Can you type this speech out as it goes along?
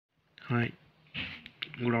Hi,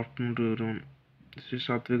 good afternoon to everyone. This is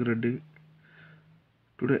Satvik Reddy.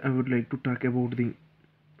 Today I would like to talk about the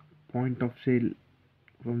point of sale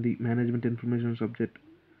from the management information subject.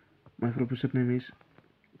 My professor name is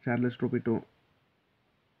Charles Tropito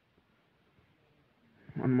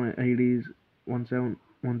and my ID is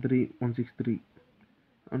 1713163.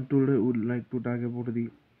 And today I would like to talk about the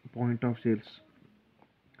point of sales.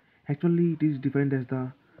 Actually, it is defined as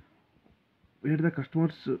the where the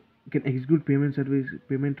customers can execute payment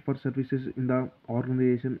for services in the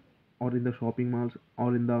organization or in the shopping malls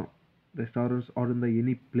or in the restaurants or in the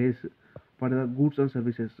any place for the goods and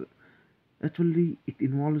services. Actually, it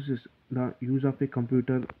involves the use of a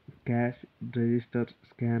computer, cash register,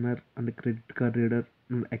 scanner, and a credit card reader,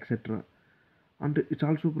 and etc. And it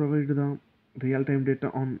also provides the real-time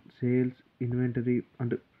data on sales, inventory,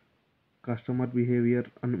 and customer behavior,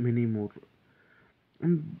 and many more.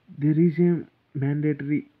 And there is a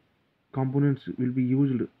mandatory components will be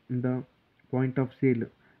used in the point of sale,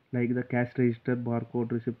 like the cash register,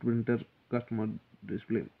 barcode, receipt printer, customer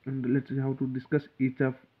display. And let's see how to discuss each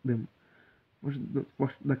of them. First,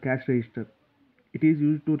 the cash register. It is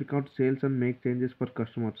used to record sales and make changes for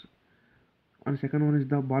customers. And second one is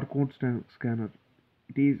the scanner.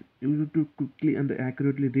 It is used to quickly and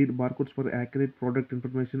accurately read barcodes for accurate product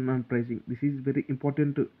information and pricing. This is very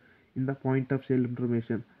important in the point of sale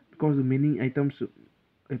information because many items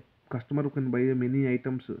a customer can buy many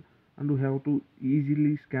items and we have to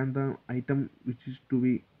easily scan the item which is to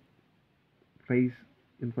be price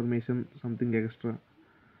information something extra.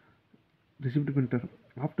 Receipt printer.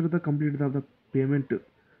 After the complete the payment,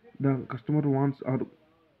 the customer wants or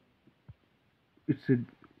it's a,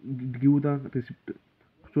 give the receipt,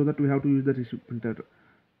 so that we have to use the receipt printer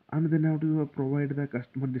and then have to provide the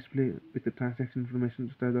customer display with the transaction information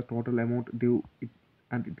such as the total amount due it,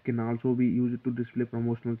 and it can also be used to display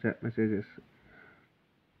promotional chat messages.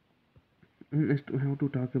 Next we have to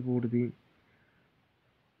talk about the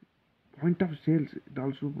point of sales. It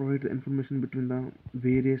also provides the information between the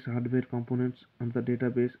various hardware components and the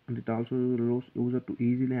database, and it also allows user to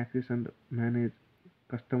easily access and manage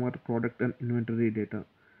customer product and inventory data.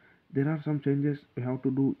 There are some changes we have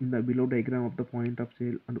to do in the below diagram of the point of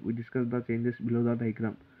sale, and we discuss the changes below the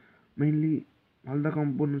diagram. Mainly, all the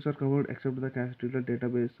components are covered except the cache data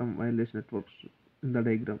database, some wireless networks in the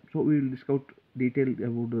diagram. So we will discuss detail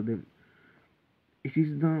about them. It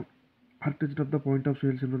is the architect of the point of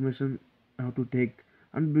sales information how to take,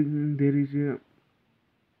 and there is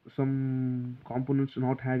some components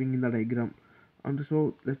not having in the diagram, and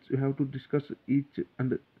so let's we have to discuss each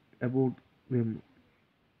and about them.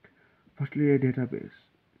 Firstly, a database.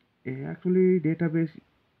 Actually, database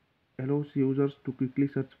allows users to quickly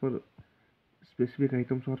search for specific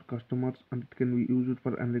items or customers, and it can be used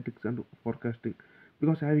for analytics and forecasting.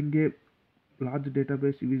 Because having a large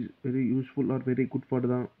database is very useful or very good for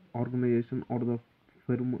the organization or the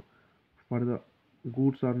firm for the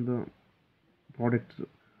goods or the products.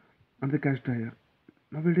 And the cash dryer.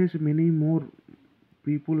 Nowadays, many more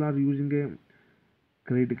people are using a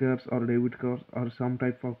credit cards or debit cards or some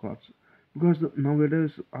type of cards because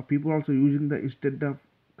nowadays people also using the instead of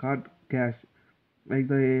card cash, like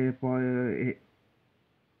the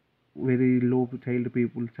very low child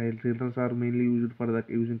people children are mainly used for that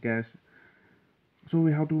using cash. So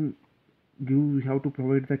we have to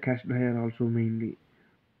provide the cash dryer also mainly.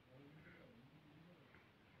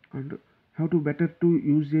 And how to better to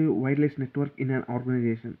use a wireless network in an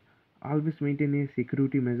organization. Always maintain a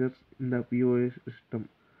security measures in the POS system.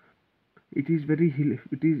 It is very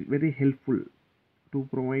helpful to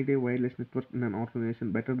provide a wireless network in an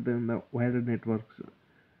organization better than the wired networks.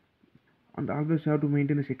 And always have to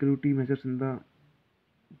maintain a security measures in the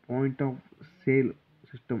point of sale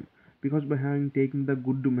system, because by having taken the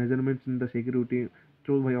good measurements in the security,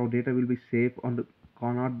 so our data will be safe and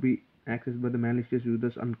cannot be accessed by the malicious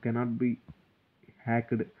users and cannot be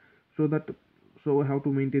hacked. So that so we have to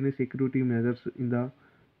maintain a security measures in the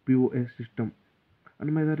POS system.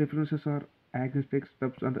 And my other references are Agnes Tech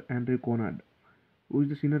Stubbs and Andrew Conrad, who is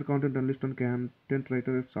the senior content analyst and content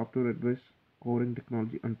writer at Software Advice, covering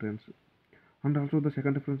technology and trends. And also the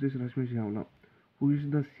second reference is Rashmi Shyamla, who is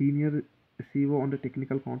the senior CEO and a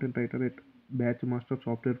technical content writer at Batch Master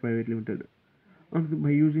Software Private Limited. And by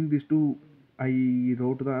using these two, I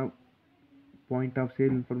wrote the point of sale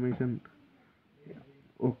information.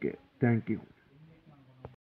 Okay, thank you.